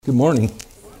Good morning.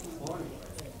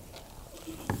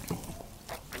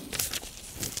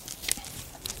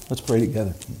 Let's pray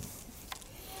together.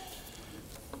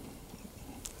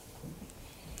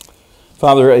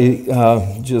 Father,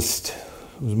 I just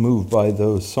was moved by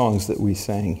those songs that we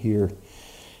sang here,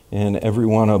 and every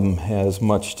one of them has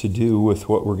much to do with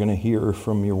what we're going to hear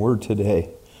from your word today.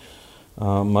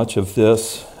 Much of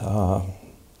this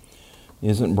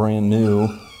isn't brand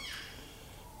new,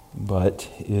 but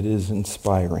it is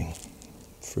inspiring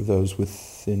for those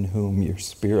within whom your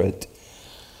Spirit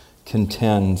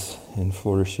contends and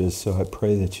flourishes. So I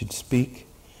pray that you'd speak,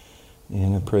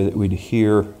 and I pray that we'd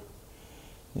hear,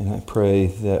 and I pray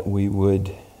that we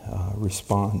would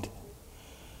respond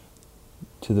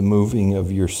to the moving of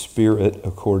your Spirit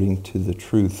according to the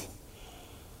truth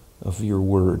of your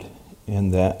word,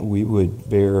 and that we would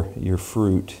bear your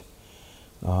fruit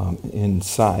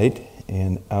inside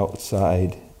and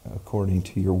outside according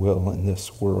to your will in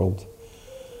this world.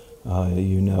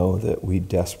 You know that we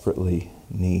desperately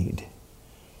need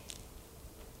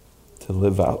to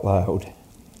live out loud,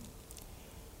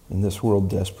 and this world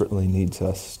desperately needs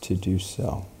us to do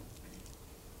so.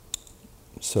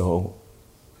 So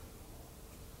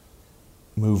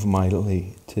move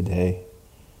mightily today.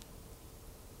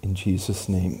 In Jesus'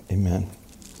 name, amen.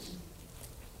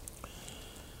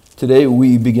 Today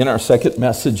we begin our second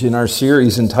message in our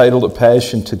series entitled A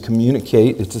Passion to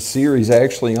Communicate. It's a series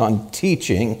actually on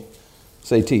teaching.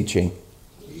 Say teaching.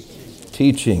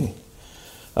 Teaching.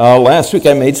 Last week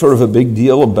I made sort of a big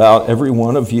deal about every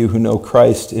one of you who know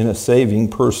Christ in a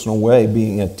saving personal way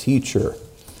being a teacher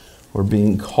or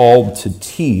being called to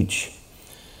teach.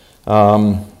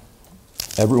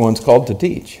 Everyone's called to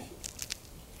teach.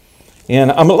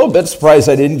 And I'm a little bit surprised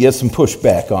I didn't get some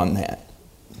pushback on that.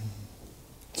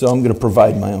 So I'm going to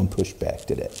provide my own pushback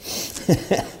today.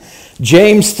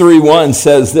 James 3:1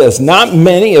 says this: "Not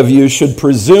many of you should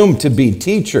presume to be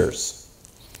teachers,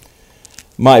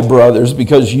 my brothers,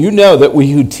 because you know that we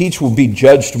who teach will be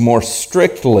judged more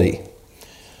strictly."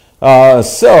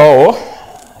 So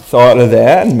I thought of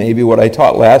that, and maybe what I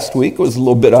taught last week was a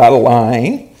little bit out of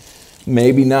line,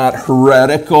 maybe not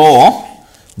heretical,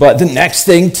 but the next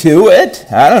thing to it,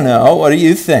 I don't know. What do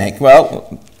you think?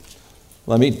 Well,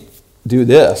 let me do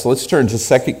this. Let's turn to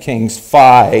 2 Kings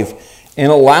 5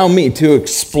 and allow me to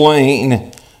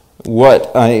explain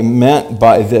what I meant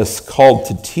by this called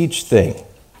to teach thing.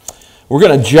 We're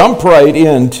going to jump right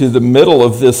into the middle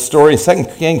of this story. 2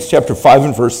 Kings chapter 5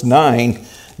 and verse 9,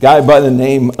 a guy by the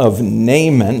name of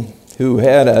Naaman who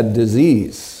had a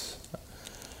disease,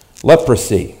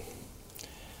 leprosy.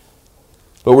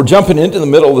 But we're jumping into the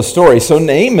middle of the story. So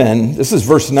Naaman, this is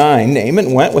verse 9,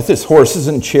 Naaman went with his horses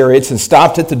and chariots and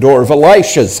stopped at the door of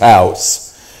Elisha's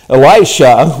house.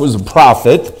 Elisha, who was a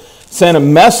prophet, sent a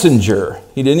messenger.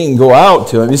 He didn't even go out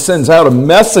to him. He sends out a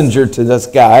messenger to this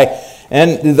guy.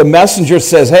 And the messenger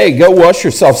says, "Hey, go wash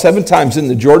yourself 7 times in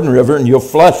the Jordan River and your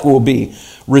flesh will be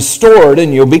restored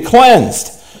and you'll be cleansed."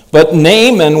 But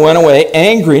Naaman went away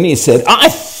angry and he said, "I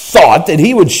thought that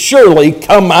he would surely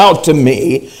come out to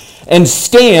me and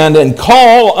stand and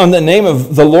call on the name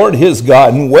of the Lord his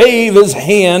God and wave his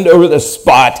hand over the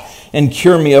spot and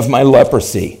cure me of my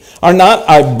leprosy. Are not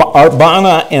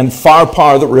Abana and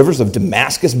Pharpar, the rivers of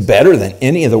Damascus, better than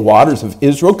any of the waters of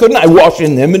Israel? Couldn't I wash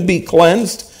in them and be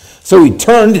cleansed?" So he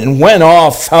turned and went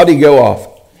off. How'd he go off?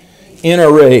 In a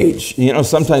rage. You know,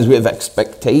 sometimes we have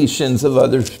expectations of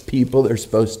other people. They're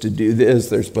supposed to do this.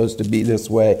 They're supposed to be this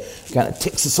way. It kind of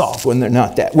ticks us off when they're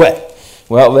not that way.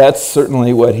 Well, that's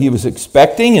certainly what he was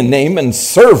expecting. And Naaman's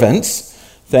servants,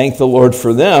 thank the Lord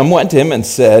for them, went to him and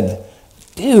said,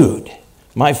 "Dude,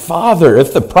 my father,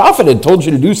 if the prophet had told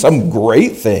you to do some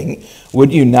great thing,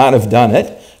 would you not have done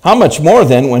it? How much more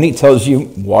then when he tells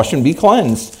you, wash and be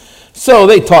cleansed?" So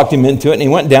they talked him into it, and he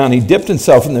went down. He dipped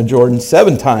himself in the Jordan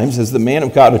 7 times, as the man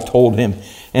of God had told him,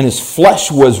 and his flesh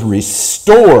was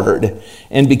restored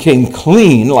and became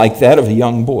clean like that of a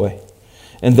young boy.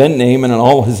 And then Naaman and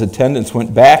all his attendants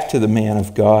went back to the man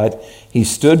of God. He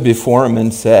stood before him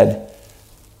and said,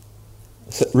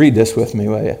 read this with me,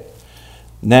 will you?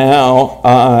 "Now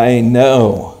I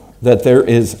know that there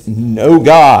is no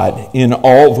God in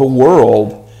all the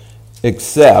world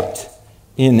except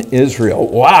in Israel."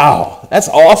 Wow, that's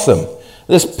awesome.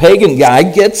 This pagan guy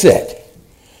gets it.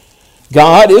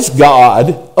 God is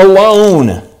God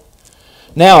alone.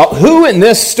 Now, who in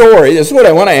this story, this is what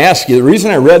I want to ask you. The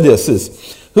reason I read this is,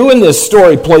 who in this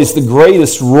story plays the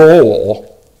greatest role,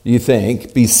 do you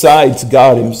think, besides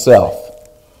God himself?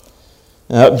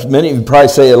 Many of you probably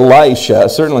say Elisha.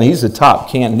 Certainly he's the top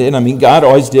candidate. I mean, God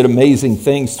always did amazing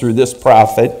things through this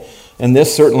prophet. And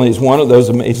this certainly is one of those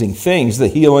amazing things, the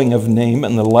healing of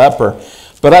Naaman the leper.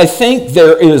 But I think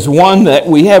there is one that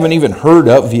we haven't even heard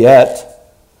of yet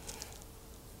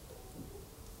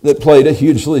that played a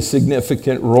hugely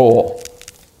significant role.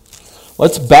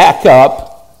 Let's back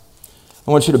up.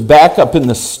 I want you to back up in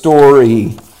the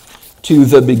story to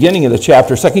the beginning of the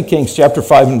chapter, 2 Kings chapter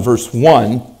 5 and verse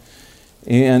 1.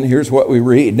 And here's what we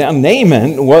read. Now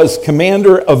Naaman was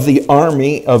commander of the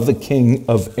army of the king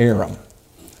of Aram.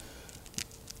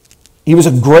 He was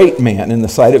a great man in the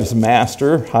sight of his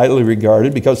master, highly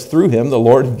regarded, because through him the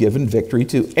Lord had given victory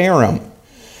to Aram.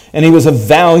 And he was a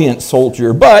valiant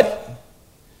soldier, but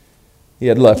he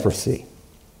had leprosy.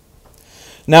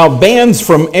 Now bands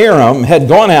from Aram had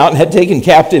gone out and had taken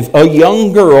captive a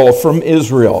young girl from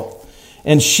Israel,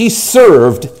 and she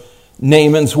served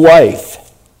Naaman's wife.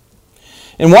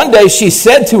 And one day she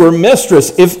said to her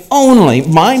mistress, "If only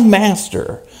my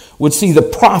master would see the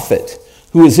prophet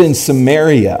who is in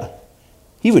Samaria,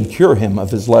 he would cure him of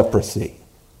his leprosy."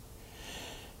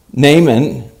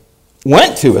 Naaman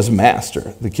went to his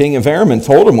master, the king of Aram, and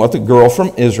told him what the girl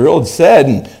from Israel had said.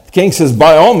 And the king says,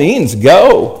 "By all means,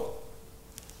 go."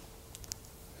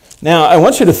 Now, I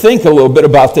want you to think a little bit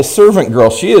about this servant girl.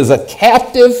 She is a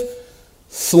captive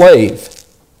slave.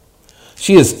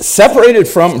 She is separated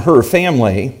from her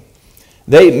family.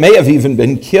 They may have even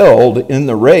been killed in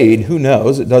the raid. Who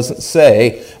knows? It doesn't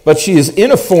say. But she is in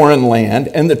a foreign land,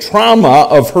 and the trauma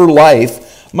of her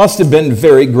life must have been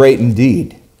very great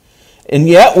indeed. And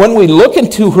yet, when we look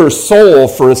into her soul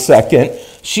for a second,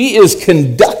 she is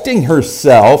conducting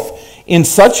herself in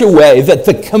such a way that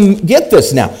get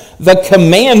this now, the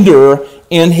commander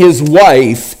and his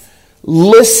wife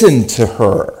listen to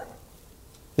her.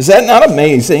 Is that not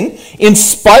amazing? In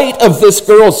spite of this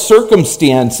girl's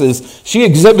circumstances, she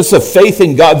exhibits a faith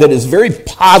in God that is very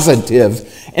positive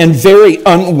and very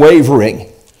unwavering.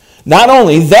 Not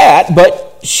only that,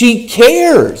 but she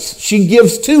cares. She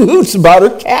gives two hoots about her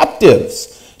captives.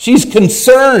 She's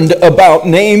concerned about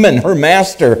Naaman, her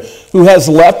master, who has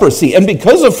leprosy. And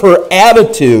because of her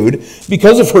attitude,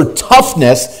 because of her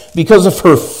toughness, because of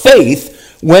her faith,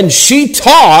 when she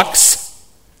talks,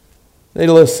 they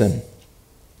listen.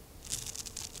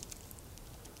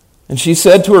 And she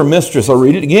said to her mistress, I'll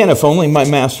read it again, "If only my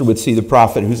master would see the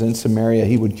prophet who's in Samaria,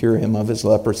 he would cure him of his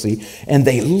leprosy." And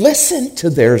they listened to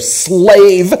their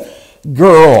slave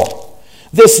girl.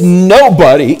 This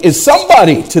nobody is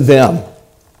somebody to them.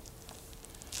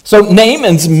 So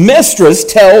Naaman's mistress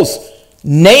tells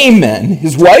Naaman,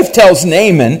 his wife tells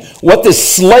Naaman what this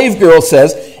slave girl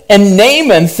says, and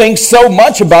Naaman thinks so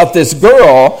much about this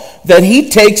girl that he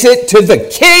takes it to the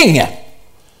king.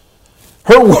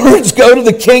 Her words go to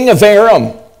the king of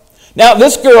Aram. Now,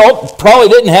 this girl probably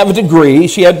didn't have a degree.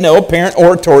 She had no apparent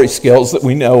oratory skills that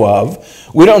we know of.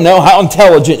 We don't know how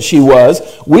intelligent she was.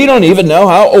 We don't even know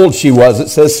how old she was. It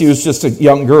says she was just a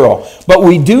young girl. But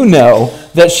we do know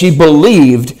that she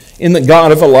believed in the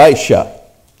God of Elisha.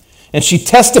 And she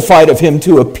testified of him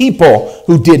to a people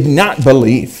who did not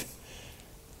believe.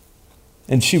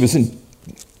 And she was in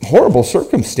horrible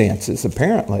circumstances,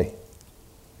 apparently.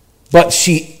 But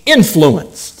she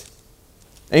influenced.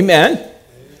 Amen.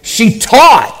 She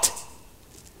taught.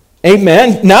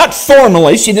 Amen. Not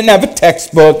formally. She didn't have a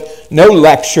textbook, no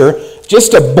lecture,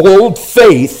 just a bold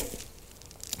faith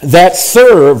that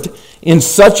served in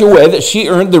such a way that she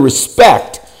earned the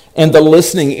respect and the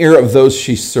listening ear of those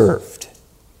she served.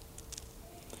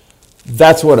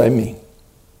 That's what I mean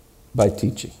by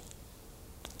teaching.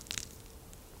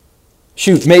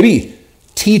 Shoot, maybe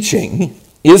teaching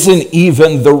isn't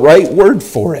even the right word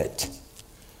for it.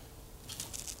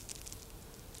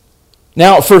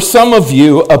 Now, for some of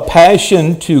you, a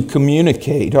passion to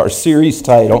communicate, our series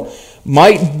title,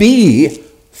 might be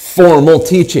formal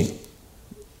teaching.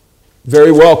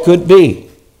 Very well could be.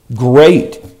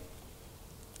 Great.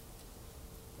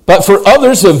 But for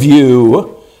others of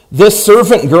you, this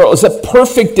servant girl is a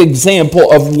perfect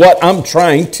example of what I'm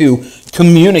trying to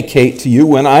communicate to you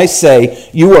when I say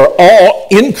you are all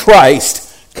in Christ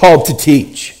called to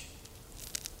teach.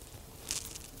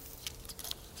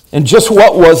 And just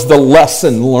what was the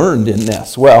lesson learned in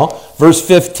this? Well, verse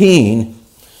 15,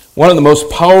 one of the most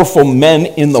powerful men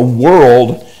in the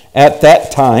world at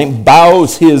that time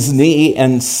bows his knee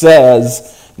and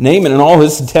says, Naaman and all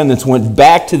his attendants went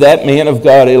back to that man of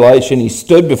God, Elisha, and he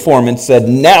stood before him and said,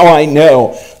 "Now I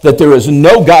know that there is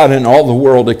no God in all the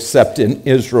world except in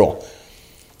Israel."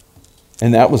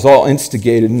 And that was all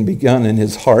instigated and begun in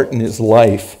his heart and his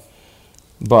life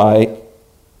by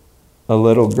a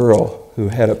little girl who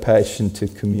had a passion to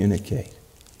communicate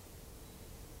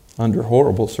under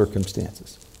horrible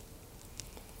circumstances.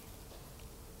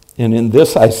 And in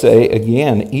this I say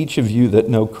again, each of you that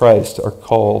know Christ are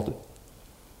called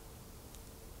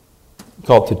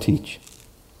to teach.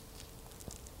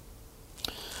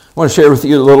 I want to share with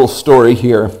you a little story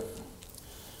here.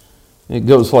 It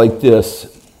goes like this.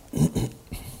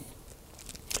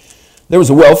 There was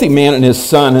a wealthy man and his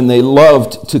son, and they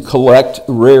loved to collect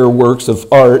rare works of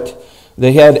art.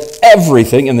 They had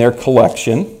everything in their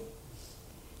collection.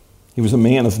 He was a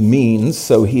man of means,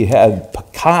 so he had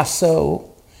Picasso,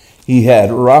 he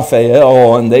had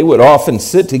Raphael, and they would often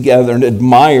sit together and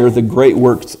admire the great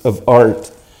works of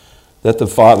art that the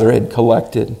father had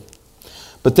collected.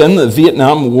 But then the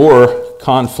Vietnam War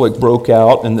conflict broke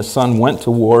out, and the son went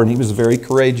to war, and he was very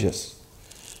courageous.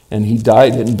 And he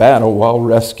died in battle while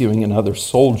rescuing another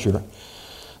soldier.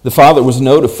 The father was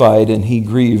notified, and he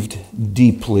grieved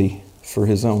deeply for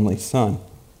his only son.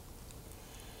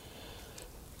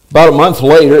 About a month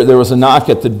later, there was a knock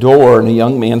at the door, and a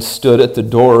young man stood at the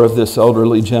door of this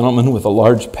elderly gentleman with a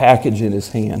large package in his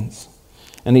hands.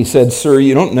 And he said, "Sir,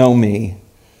 you don't know me,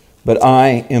 but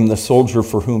I am the soldier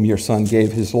for whom your son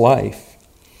gave his life.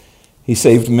 He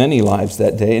saved many lives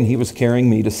that day, and he was carrying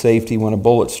me to safety when a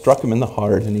bullet struck him in the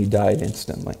heart, and he died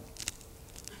instantly.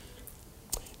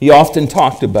 He often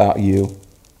talked about you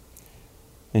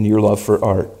and your love for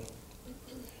art."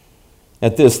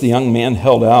 At this, the young man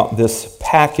held out this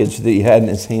package that he had in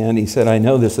his hand. He said, "I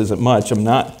know this isn't much. I'm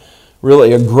not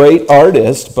really a great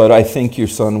artist, but I think your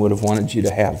son would have wanted you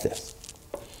to have this."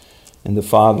 And the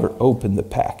father opened the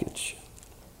package.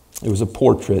 It was a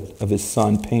portrait of his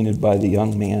son painted by the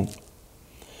young man.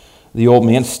 The old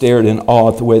man stared in awe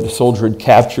at the way the soldier had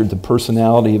captured the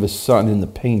personality of his son in the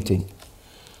painting.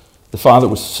 The father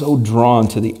was so drawn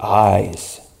to the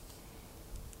eyes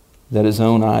that his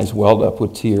own eyes welled up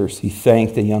with tears. He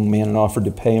thanked the young man and offered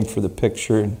to pay him for the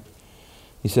picture. And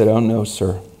he said, "Oh no,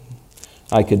 sir.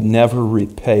 I could never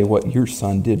repay what your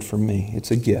son did for me.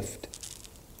 It's a gift."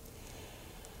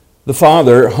 The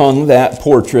father hung that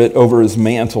portrait over his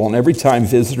mantle, and every time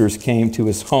visitors came to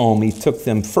his home, he took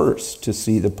them first to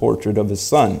see the portrait of his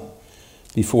son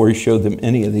before he showed them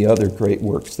any of the other great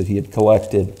works that he had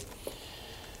collected.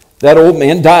 That old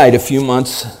man died a few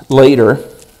months later,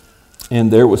 and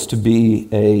there was to be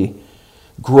a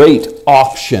great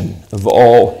auction of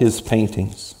all his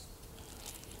paintings.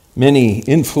 Many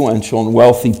influential and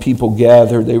wealthy people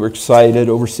gathered. They were excited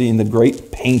over seeing the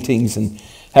great paintings and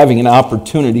having an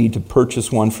opportunity to purchase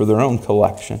one for their own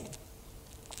collection.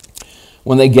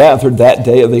 When they gathered that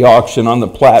day of the auction, on the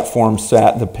platform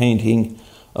sat the painting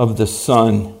of the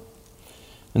son.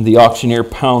 And the auctioneer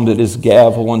pounded his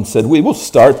gavel and said, "We will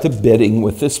start the bidding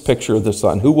with this picture of the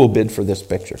son. Who will bid for this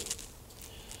picture?"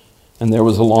 And there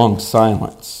was a long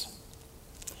silence.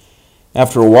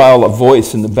 After a while, a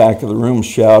voice in the back of the room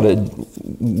shouted,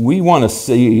 "We want to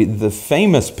see the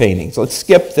famous paintings. Let's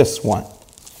skip this one."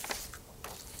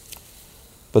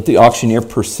 But the auctioneer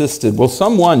persisted. "Will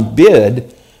someone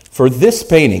bid for this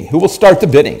painting? Who will start the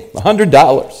bidding?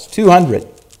 $100, $200.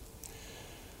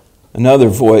 Another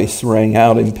voice rang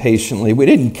out impatiently, "We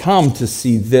didn't come to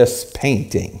see this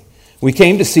painting. We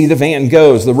came to see the Van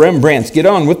Goghs, the Rembrandts. Get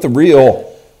on with the real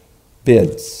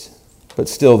bids." But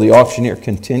still the auctioneer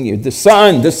continued, the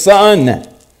son.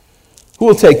 Who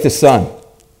will take the son?"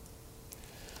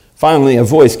 Finally, a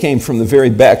voice came from the very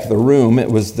back of the room. It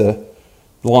was the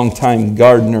longtime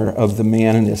gardener of the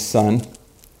man and his son.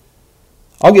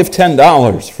 "I'll give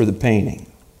 $10 for the painting."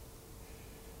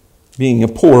 Being a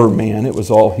poor man, it was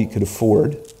all he could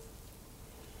afford.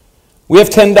 "We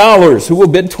have $10. Who will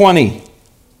bid 20?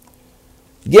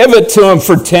 "Give it to him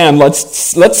for 10.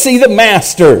 Let's see the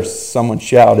masters," someone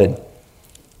shouted.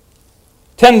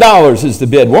 $10 is the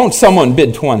bid. Won't someone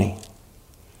bid 20?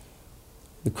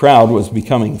 The crowd was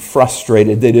becoming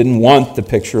frustrated. They didn't want the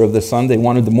picture of the son. They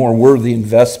wanted the more worthy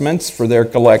investments for their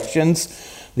collections.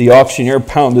 The auctioneer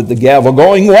pounded the gavel,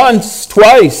 "Going once,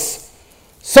 twice.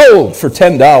 Sold for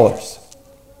 $10.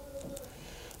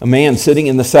 A man sitting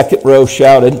in the second row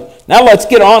shouted, "Now let's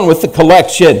get on with the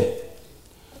collection."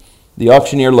 The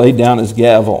auctioneer laid down his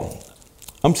gavel.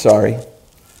 "I'm sorry,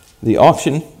 the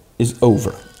auction is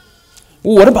over."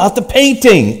 "Well, what about the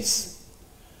paintings?"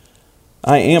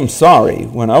 "I am sorry.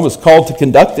 When I was called to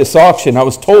conduct this auction, I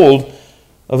was told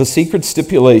of a secret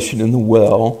stipulation in the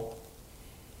will.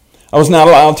 I was not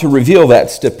allowed to reveal that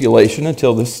stipulation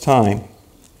until this time.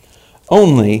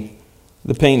 Only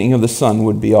the painting of the son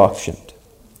would be auctioned.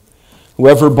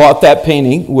 Whoever bought that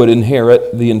painting would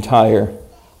inherit the entire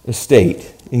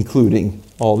estate, including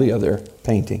all the other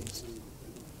paintings.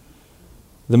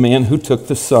 The man who took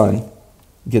the son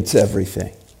gets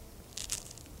everything."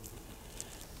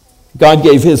 God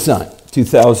gave his son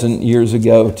 2,000 years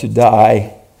ago to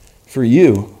die for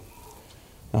you.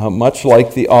 Much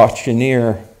like the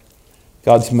auctioneer,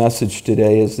 God's message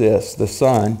today is this: the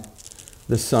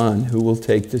Son who will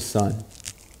take the Son.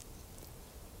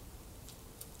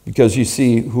 Because you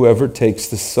see, whoever takes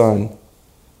the Son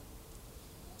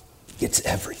gets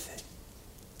everything.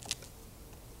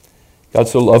 God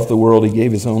so loved the world, he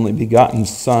gave his only begotten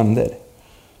Son, that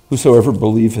whosoever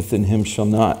believeth in him shall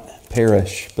not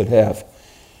perish, but have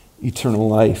eternal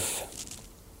life.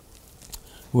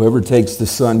 Whoever takes the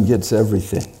Son gets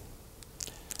everything.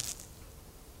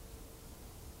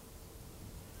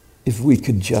 If we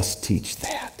could just teach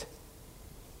that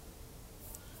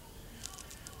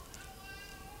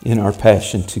in our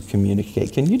passion to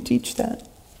communicate. Can you teach that?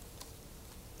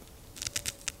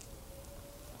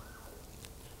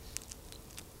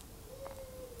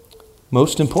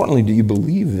 Most importantly, do you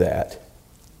believe that?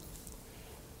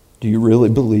 Do you really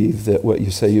believe that what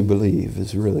you say you believe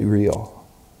is really real?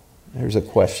 There's a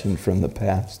question from the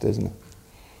past, isn't it?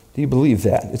 Do you believe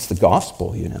that? It's the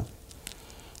gospel, you know.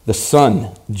 The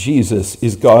Son, Jesus,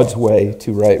 is God's way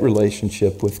to right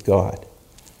relationship with God.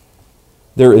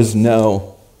 There is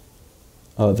no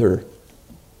other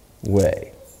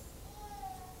way.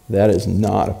 That is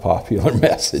not a popular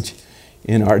message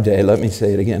in our day. Let me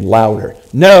say it again, louder.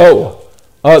 No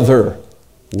other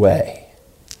way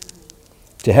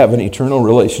to have an eternal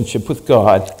relationship with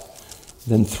God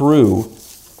than through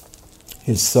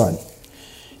his Son.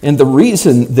 And the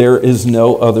reason there is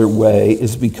no other way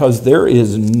is because there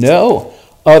is no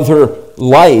other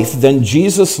life than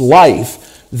Jesus'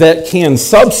 life that can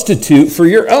substitute for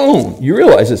your own. You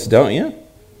realize this, don't you?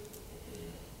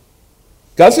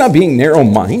 God's not being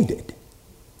narrow-minded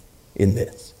in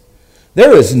this.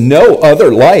 There is no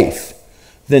other life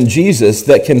than Jesus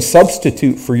that can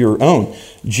substitute for your own.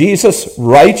 Jesus'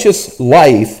 righteous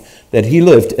life that he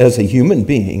lived as a human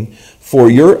being for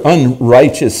your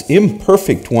unrighteous,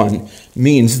 imperfect one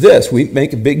means this. We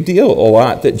make a big deal a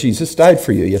lot that Jesus died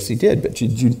for you. Yes, he did. But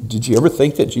did you ever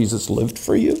think that Jesus lived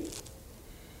for you?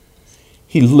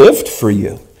 He lived for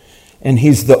you. And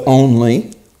he's the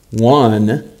only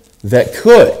one that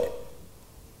could.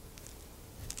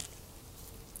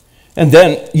 And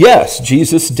then, yes,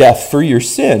 Jesus' death for your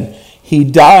sin. He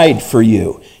died for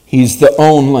you. He's the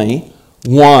only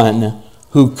one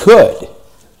who could.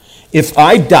 If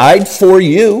I died for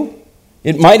you,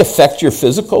 it might affect your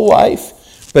physical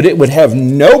life, but it would have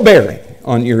no bearing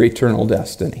on your eternal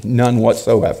destiny, none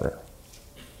whatsoever.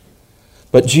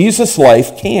 But Jesus'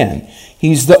 life can.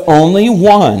 He's the only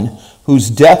one whose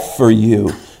death for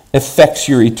you affects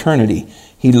your eternity.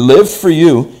 He lived for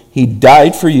you, he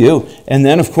died for you, and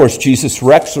then, of course, Jesus'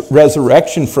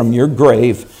 resurrection from your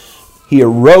grave, he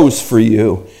arose for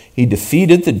you. He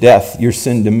defeated the death your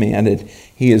sin demanded.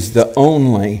 He is the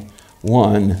only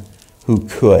one who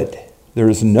could. There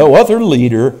is no other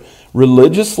leader,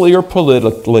 religiously or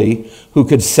politically, who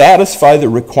could satisfy the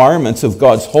requirements of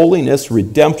God's holiness,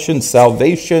 redemption,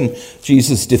 salvation.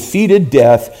 Jesus defeated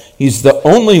death. He's the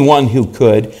only one who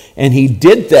could. And he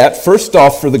did that, first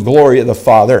off, for the glory of the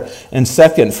Father, and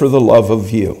second, for the love of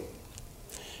you.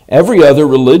 Every other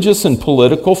religious and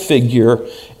political figure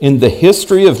in the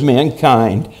history of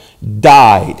mankind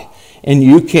died. And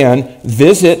you can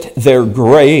visit their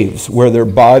graves where their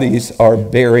bodies are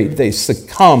buried. They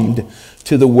succumbed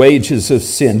to the wages of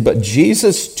sin. But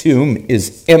Jesus' tomb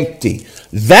is empty.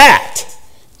 That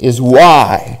is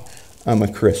why I'm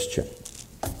a Christian.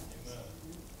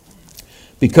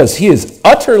 Because he is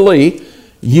utterly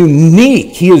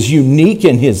unique. He is unique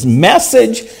in his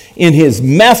message, in his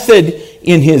method,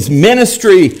 in his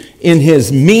ministry, in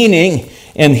his meaning.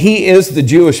 And he is the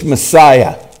Jewish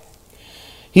Messiah.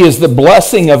 He is the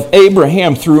blessing of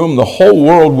Abraham, through whom the whole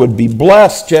world would be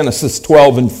blessed, Genesis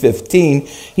 12 and 15.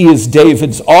 He is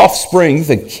David's offspring,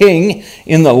 the king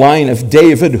in the line of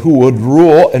David who would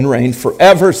rule and reign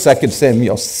forever, 2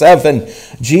 Samuel 7.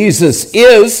 Jesus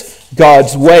is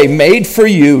God's way, made for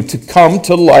you to come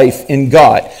to life in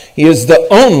God. He is the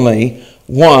only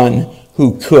one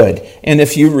who could. And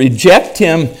if you reject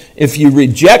him, if you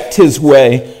reject his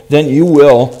way, then you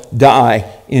will die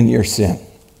in your sin.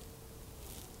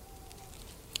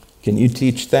 Can you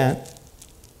teach that?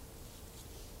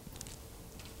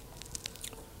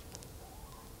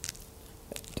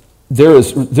 There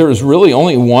is really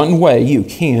only one way you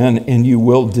can and you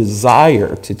will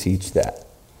desire to teach that.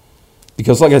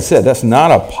 Because like I said, that's not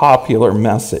a popular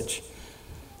message.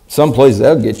 Some places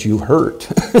that'll get you hurt.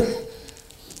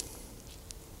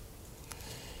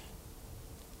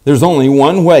 There's only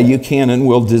one way you can and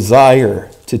will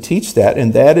desire to teach that,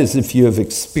 and that is if you have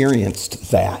experienced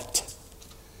that.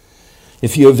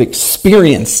 If you have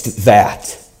experienced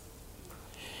that.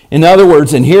 In other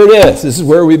words, and here it is. This is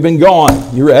where we've been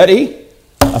going. You ready?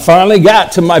 I finally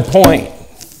got to my point.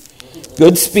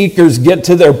 Good speakers get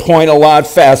to their point a lot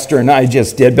faster than I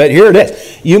just did. But here it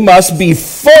is. You must be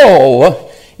full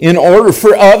in order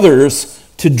for others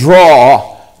to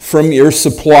draw from your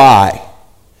supply.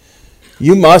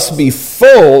 You must be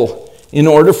full in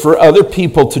order for other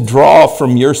people to draw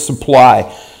from your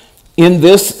supply. In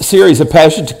this series, A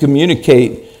Passion to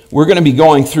Communicate, we're going to be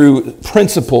going through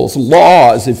principles,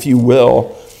 laws, if you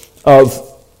will,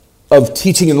 of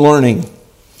teaching and learning.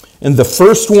 And the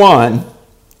first one,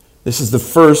 this is the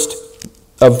first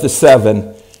of the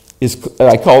 7, is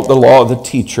I call it the law of the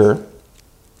teacher.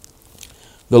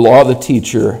 The law of the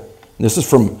teacher. This is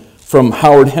from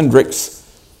Howard Hendricks'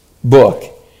 book.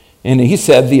 And he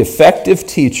said, the effective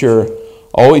teacher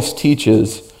always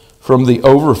teaches from the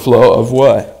overflow of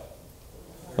what?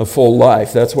 A full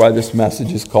life. That's why this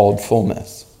message is called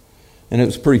Fullness. And it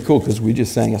was pretty cool because we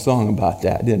just sang a song about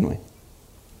that, didn't we?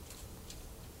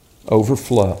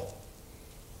 Overflow.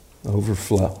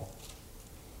 Overflow.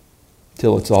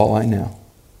 Till it's all I know.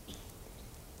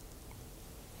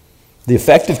 The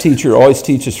effective teacher always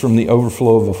teaches from the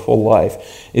overflow of a full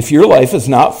life. If your life is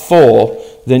not full,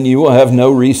 then you will have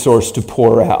no resource to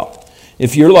pour out.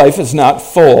 If your life is not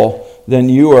full, then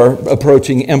you are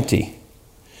approaching empty.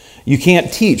 You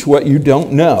can't teach what you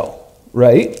don't know,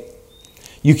 right?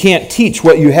 You can't teach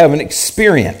what you haven't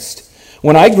experienced.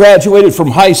 When I graduated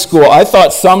from high school, I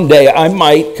thought someday I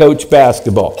might coach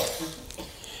basketball.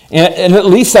 And at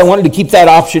least I wanted to keep that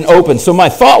option open. So my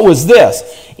thought was this: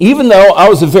 even though I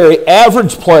was a very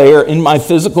average player in my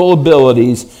physical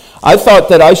abilities, I thought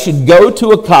that I should go to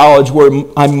a college where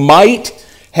I might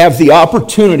have the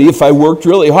opportunity, if I worked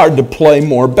really hard, to play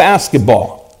more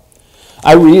basketball.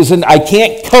 I reasoned I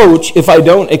can't coach if I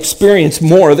don't experience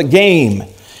more of the game.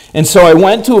 And so I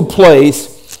went to a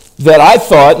place that I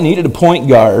thought needed a point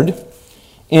guard,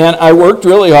 and I worked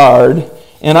really hard,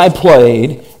 and I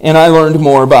played, and I learned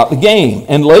more about the game.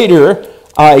 And later,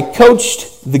 I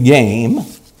coached the game.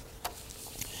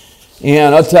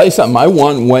 And I'll tell you something, I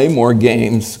won way more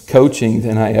games coaching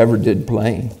than I ever did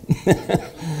playing.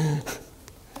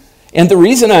 And the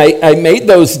reason I made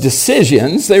those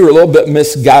decisions, they were a little bit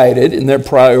misguided in their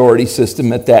priority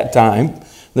system at that time,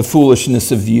 the foolishness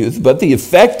of youth. But the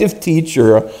effective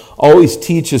teacher always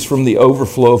teaches from the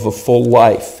overflow of a full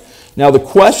life. Now the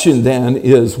question then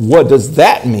is, what does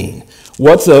that mean?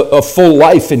 What's a full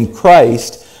life in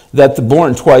Christ that the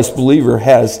born twice believer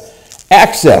has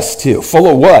access to? Full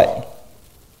of what?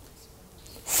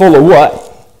 Full of what?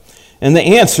 And the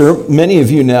answer, many of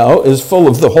you know, is full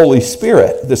of the Holy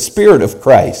Spirit, the Spirit of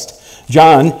Christ.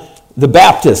 John the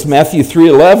Baptist, Matthew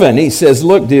 3:11, he says,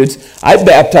 look, dudes, I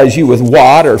baptize you with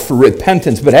water for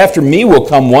repentance, but after me will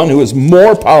come one who is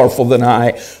more powerful than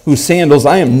I, whose sandals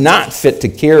I am not fit to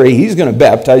carry. He's going to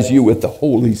baptize you with the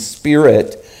Holy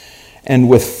Spirit and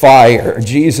with fire.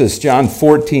 Jesus, John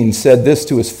 14, said this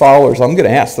to his followers: I'm going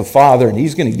to ask the Father, and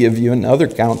he's going to give you another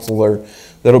counselor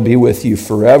that'll be with you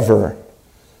forever,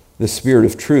 the Spirit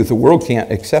of truth. The world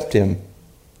can't accept him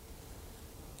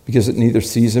because it neither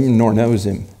sees him nor knows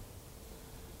him.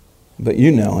 But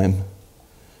you know him,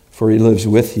 for he lives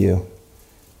with you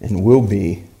and will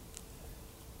be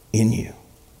in you.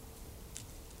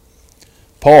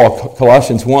 Paul,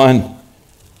 Colossians 1,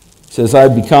 says,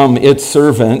 I've become its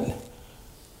servant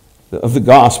of the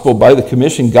gospel by the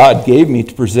commission God gave me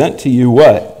to present to you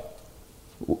what?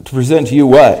 To present to you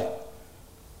what?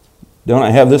 Don't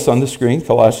I have this on the screen?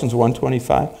 Colossians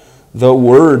 1:25. The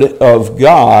word of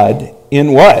God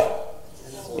in what?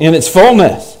 In its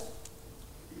fullness.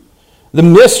 The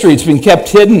mystery, it's been kept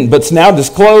hidden, but it's now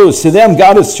disclosed. To them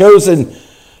God has chosen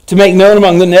to make known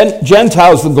among the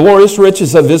Gentiles the glorious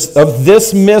riches of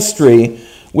this mystery,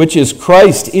 which is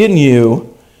Christ in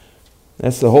you.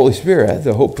 That's the Holy Spirit,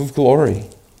 the hope of glory.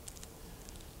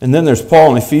 And then there's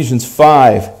Paul in Ephesians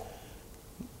 5.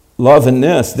 Love in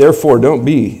this, therefore don't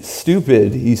be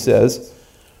stupid, he says,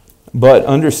 but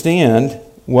understand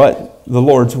what the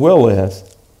Lord's will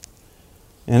is.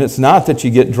 And it's not that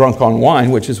you get drunk on wine,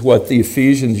 which is what the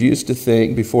Ephesians used to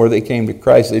think before they came to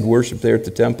Christ. They'd worship there at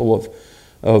the temple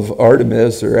of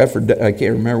Artemis or Aphrodite. I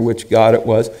can't remember which god it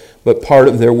was, but part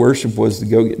of their worship was to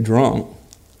go get drunk.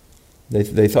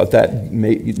 They thought that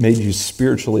made you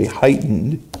spiritually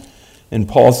heightened. And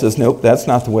Paul says, nope, that's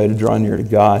not the way to draw near to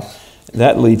God.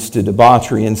 That leads to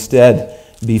debauchery. Instead,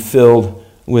 be filled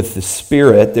with the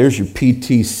Spirit. There's your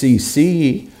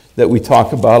PTCC that we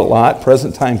talk about a lot,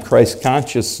 present time Christ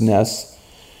consciousness.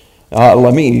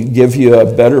 Let me give you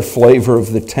a better flavor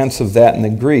of the tense of that in the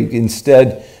Greek.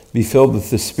 Instead, be filled with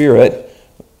the Spirit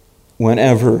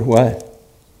whenever, what?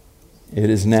 It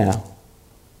is now.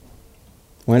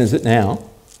 When is it now?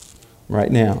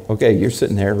 Right now. Okay, you're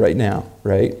sitting there right now,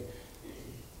 right?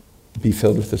 Be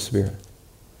filled with the Spirit.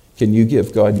 Can you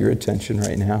give God your attention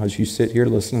right now as you sit here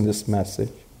listening to this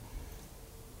message?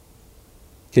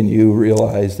 Can you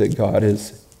realize that God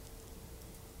is,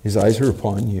 His eyes are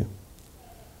upon you?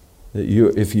 That you,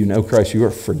 if you know Christ, you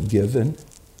are forgiven.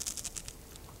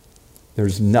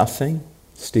 There's nothing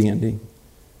standing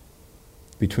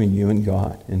between you and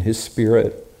God. And His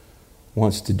Spirit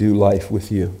wants to do life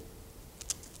with you.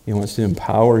 He wants to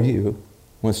empower you,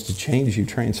 wants to change you,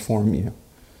 transform you,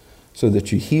 so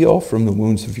that you heal from the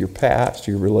wounds of your past,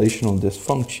 your relational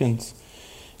dysfunctions,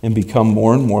 and become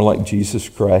more and more like Jesus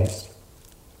Christ.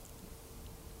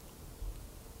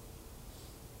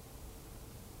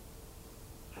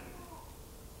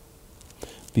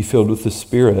 Be filled with the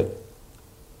Spirit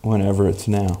whenever it's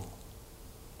now.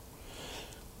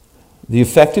 The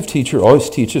effective teacher always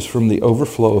teaches from the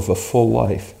overflow of a full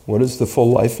life. What is the full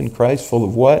life in Christ? Full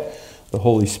of what? The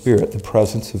Holy Spirit, the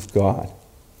presence of God.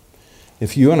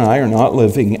 If you and I are not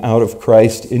living out of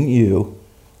Christ in you,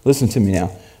 listen to me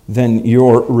now, then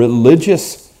your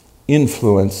religious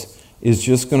influence is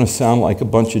just going to sound like a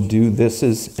bunch of do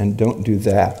thises and don't do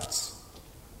that's.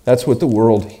 That's what the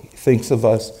world thinks of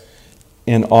us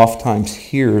and oftentimes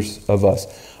hears of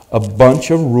us. A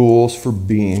bunch of rules for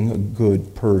being a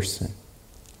good person.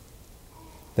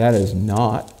 That is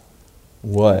not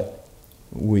what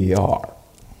we are.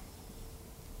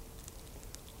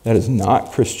 That is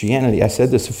not Christianity. I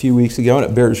said this a few weeks ago, and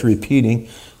it bears repeating,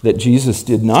 that Jesus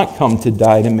did not come to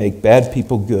die to make bad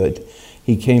people good.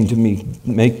 He came to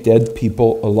make dead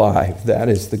people alive. That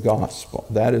is the gospel.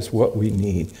 That is what we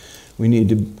need. We need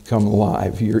to become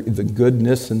alive. The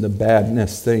goodness and the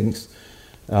badness things,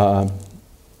 that's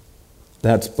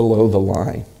below the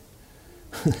line.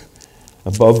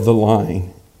 Above the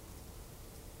line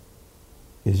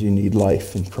is you need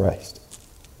life in Christ.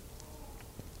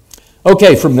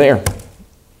 Okay, from there,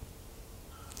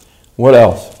 what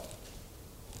else?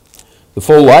 The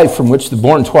full life from which the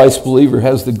born twice believer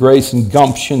has the grace and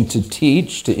gumption to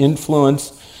teach, to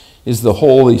influence, is the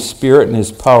Holy Spirit and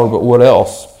His power. But what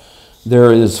else?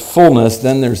 There is fullness,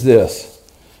 then there's this.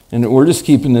 And we're just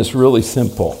keeping this really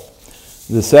simple.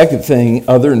 The second thing,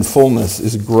 other than fullness,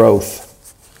 is growth.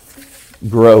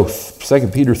 Growth. 2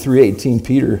 Peter 3:18,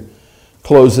 Peter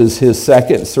closes his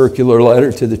second circular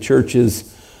letter to the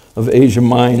churches of Asia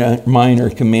Minor,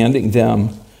 commanding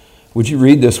them. Would you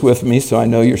read this with me so I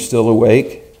know you're still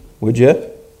awake? Would you?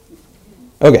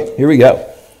 Okay, here we go.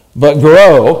 But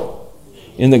grow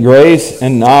in the grace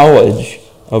and knowledge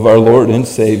of our Lord and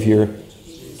Savior,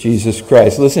 Jesus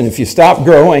Christ. Listen, if you stop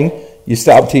growing, you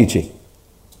stop teaching.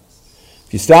 If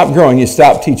you stop growing, you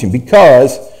stop teaching,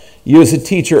 because you as a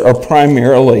teacher are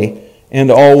primarily and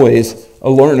always a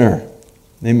learner.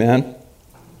 Amen?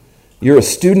 You're a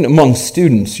student among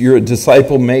students. You're a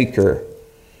disciple maker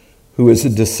who is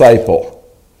a disciple.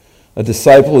 A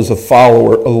disciple is a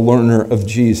follower, a learner of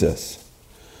Jesus.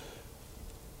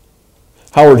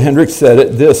 Howard Hendricks said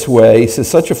it this way. He says,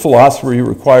 such a philosophy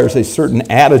requires a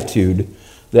certain attitude,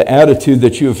 the attitude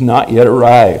that you have not yet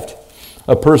arrived.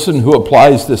 A person who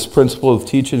applies this principle of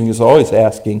teaching is always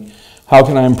asking, how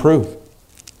can I improve?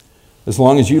 As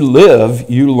long as you live,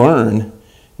 you learn.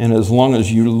 And as long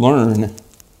as you learn,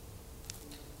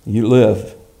 you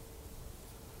live.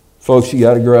 Folks, you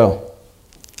got to grow.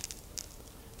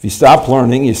 If you stop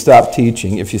learning, you stop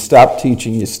teaching. If you stop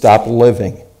teaching, you stop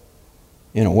living,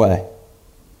 in a way.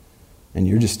 And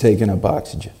you're just taking up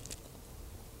oxygen.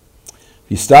 If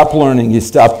you stop learning, you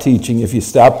stop teaching. If you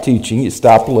stop teaching, you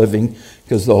stop living,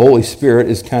 because the Holy Spirit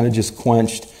is kind of just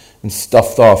quenched and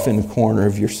stuffed off in the corner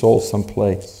of your soul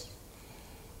someplace,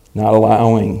 not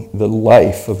allowing the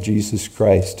life of Jesus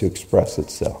Christ to express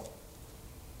itself.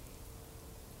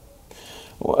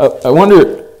 I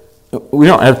wonder, we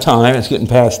don't have time, it's getting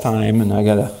past time, and I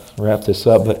got to wrap this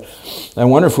up, but I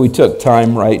wonder if we took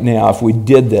time right now, if we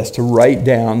did this, to write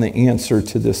down the answer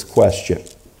to this question.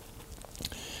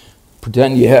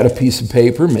 Pretend you had a piece of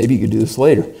paper, maybe you could do this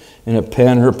later, and a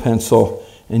pen or a pencil,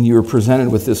 and you were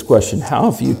presented with this question: how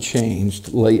have you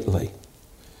changed lately?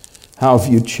 How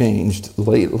have you changed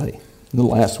lately? In the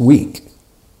last week,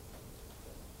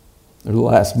 or the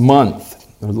last month,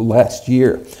 or the last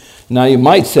year? Now you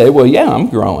might say, well, yeah, I'm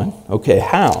growing. Okay,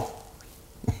 how?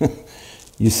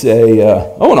 You say,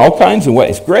 in all kinds of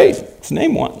ways. Great. Let's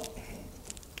name one.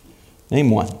 Name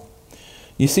one.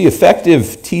 You see,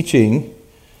 effective teaching,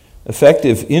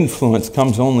 effective influence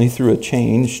comes only through a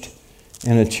changed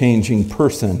and a changing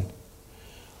person.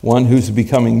 One who's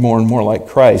becoming more and more like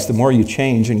Christ. The more you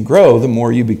change and grow, the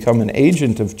more you become an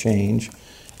agent of change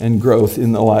and growth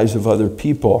in the lives of other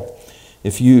people.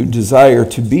 If you desire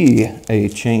to be a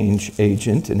change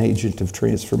agent, an agent of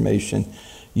transformation,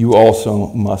 you also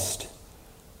must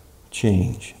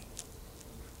change.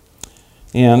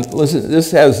 And listen,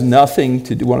 this has nothing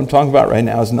to do, what I'm talking about right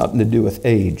now has nothing to do with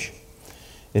age.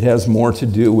 It has more to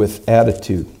do with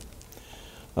attitude.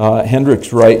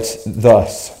 Hendricks writes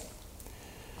thus: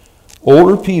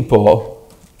 older people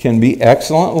can be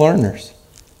excellent learners,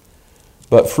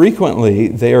 but frequently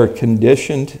they are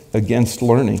conditioned against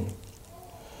learning.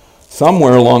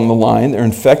 Somewhere along the line, they're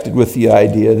infected with the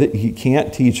idea that you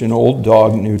can't teach an old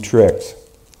dog new tricks,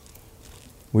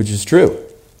 which is true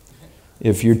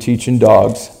if you're teaching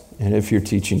dogs and if you're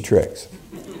teaching tricks.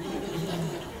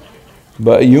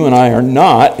 But you and I are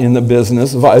not in the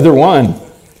business of either one.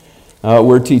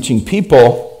 We're teaching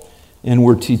people and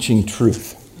we're teaching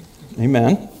truth.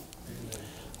 Amen.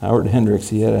 Howard Hendricks,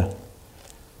 he had a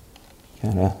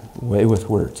kind of way with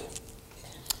words.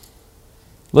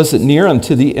 Listen, near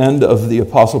unto the end of the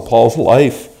Apostle Paul's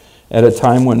life, at a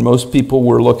time when most people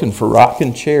were looking for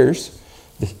rocking chairs,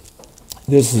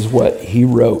 this is what he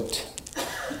wrote.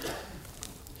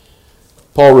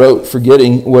 Paul wrote,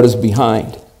 forgetting what is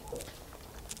behind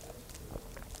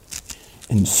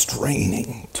and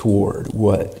straining toward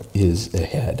what is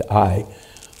ahead, I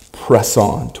press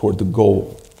on toward the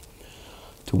goal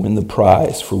to win the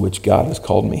prize for which God has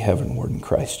called me heavenward in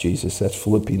Christ Jesus. That's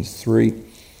Philippians 3.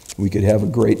 We could have a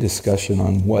great discussion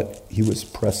on what he was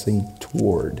pressing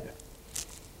toward.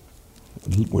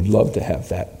 Would love to have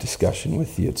that discussion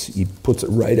with you. He puts it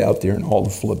right out there in all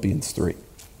of Philippians 3.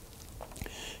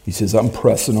 He says, I'm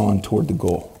pressing on toward the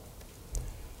goal.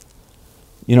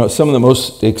 You know, some of the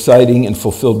most exciting and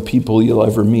fulfilled people you'll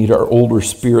ever meet are older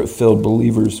spirit-filled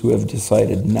believers who have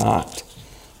decided not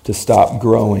to stop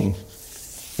growing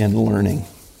and learning.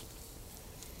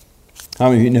 How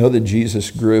many of you know that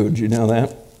Jesus grew? Did you know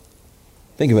that?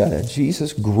 Think about it.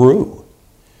 Jesus grew.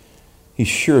 He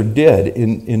sure did.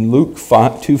 In Luke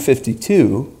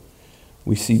 2:52,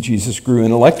 we see Jesus grew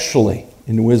intellectually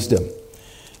in wisdom.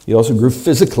 He also grew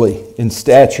physically in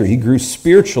stature. He grew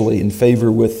spiritually in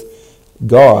favor with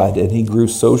God, and he grew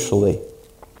socially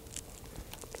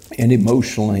and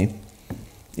emotionally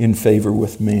in favor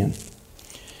with man.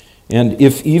 And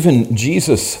if even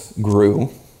Jesus grew,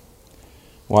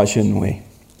 why shouldn't we?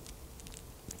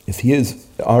 If he is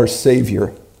our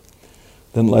Savior,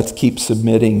 then let's keep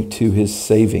submitting to his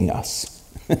saving us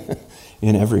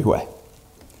in every way.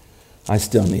 I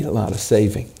still need a lot of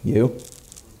saving. You?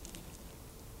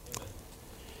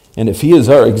 And if he is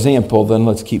our example, then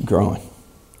let's keep growing.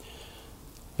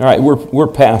 All right, we're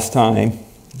past time,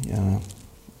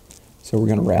 so we're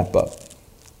going to wrap up.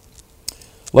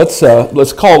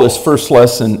 Let's call this first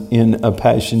lesson in A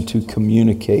Passion to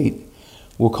Communicate.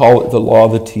 We'll call it the law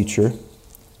of the teacher.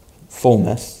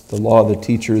 Fullness. The law of the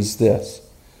teacher is this: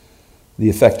 the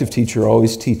effective teacher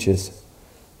always teaches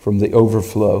from the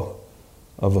overflow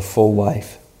of a full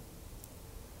life.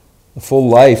 A full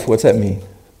life, what's that mean?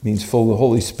 It means full of the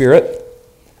Holy Spirit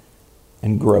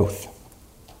and growth.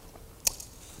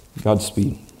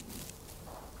 Godspeed.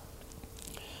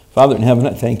 Father in heaven,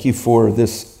 I thank you for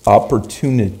this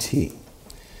opportunity.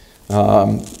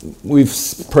 We've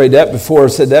prayed that before,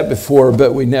 said that before,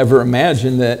 but we never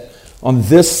imagined that on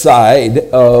this side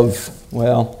of,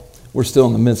 well, we're still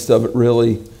in the midst of it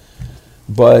really,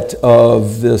 but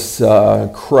of this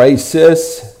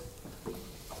crisis,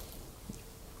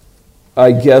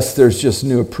 I guess there's just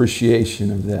new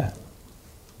appreciation of that.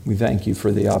 We thank you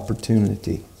for the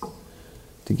opportunity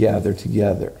to gather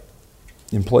together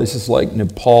in places like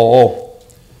Nepal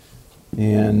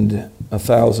and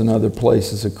 1,000 other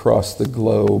places across the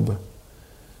globe.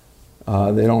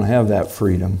 They don't have that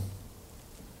freedom,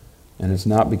 and it's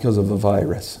not because of a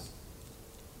virus.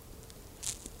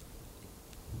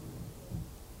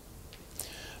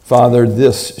 Father,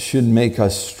 this should make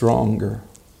us stronger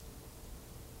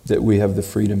that we have the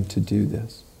freedom to do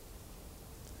this.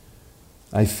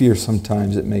 I fear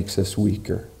sometimes it makes us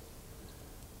weaker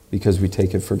because we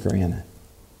take it for granted.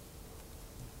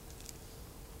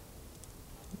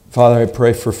 Father, I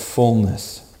pray for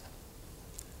fullness.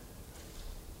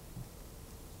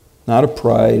 Not a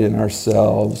pride in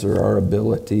ourselves or our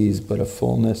abilities, but a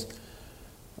fullness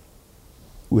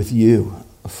with you,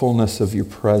 a fullness of your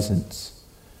presence,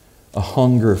 a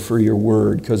hunger for your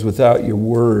word, because without your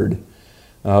word,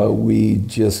 we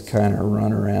just kind of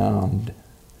run around.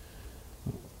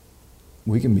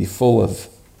 We can be full of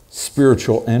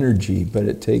spiritual energy, but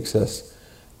it takes us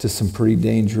to some pretty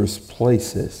dangerous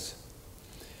places.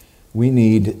 We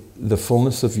need the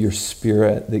fullness of your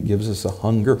Spirit that gives us a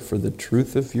hunger for the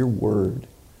truth of your word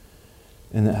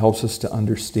and that helps us to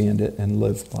understand it and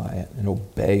live by it and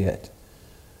obey it,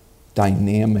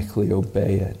 dynamically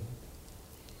obey it,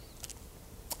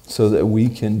 so that we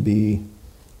can be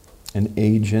an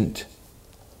agent,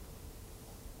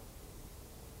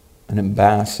 an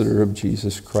ambassador of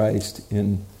Jesus Christ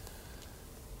in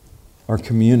our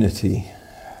community.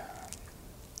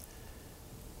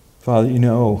 Father, you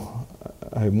know,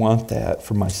 I want that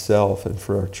for myself and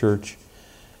for our church.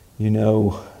 You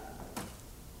know,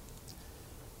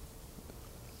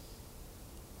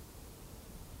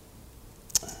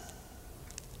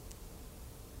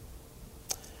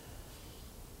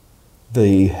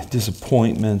 the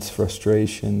disappointments,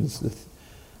 frustrations,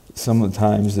 some of the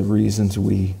times the reasons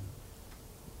we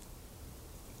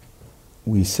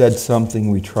said something,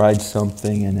 we tried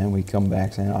something, and then we come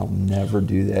back saying, I'll never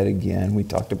do that again. We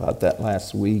talked about that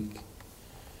last week.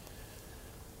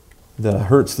 The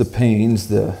hurts, the pains,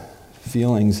 the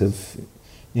feelings of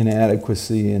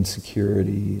inadequacy,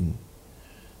 insecurity, and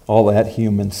all that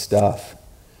human stuff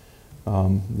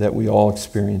that we all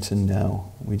experience and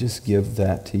know. We just give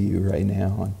that to you right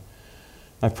now. And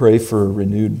I pray for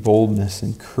renewed boldness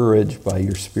and courage by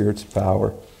your Spirit's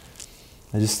power.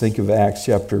 I just think of Acts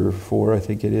chapter 4, I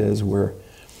think it is, where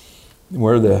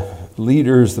the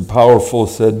leaders, the powerful,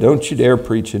 said, don't you dare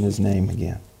preach in his name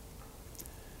again.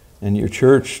 And your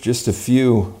church, just a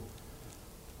few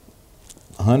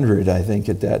hundred, I think,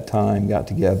 at that time, got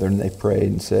together and they prayed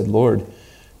and said, Lord,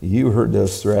 you heard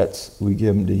those threats. We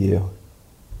give them to you.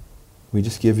 We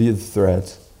just give you the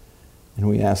threats. And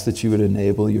we ask that you would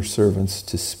enable your servants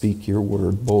to speak your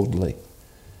word boldly.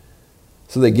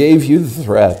 So they gave you the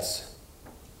threats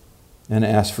and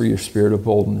asked for your spirit of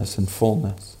boldness and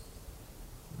fullness.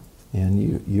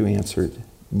 And you answered,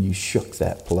 and you shook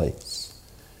that place.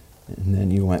 And then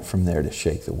you went from there to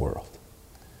shake the world.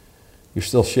 You're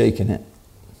still shaking it.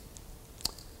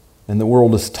 And the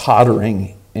world is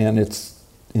tottering, and it's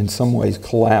in some ways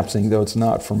collapsing, though it's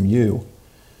not from you.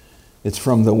 It's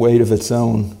from the weight of its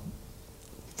own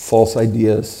false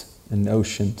ideas and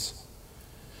notions.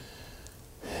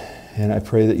 And I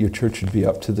pray that your church would be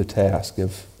up to the task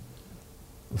of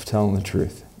telling the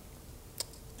truth,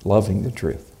 loving the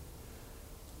truth,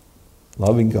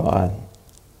 loving God,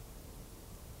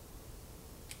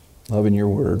 loving your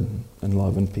word, and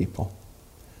loving people.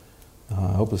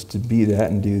 Help us to be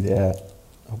that and do that.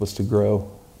 Help us to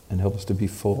grow and help us to be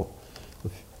full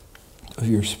of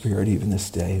your Spirit even this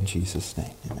day. In Jesus'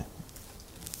 name, amen.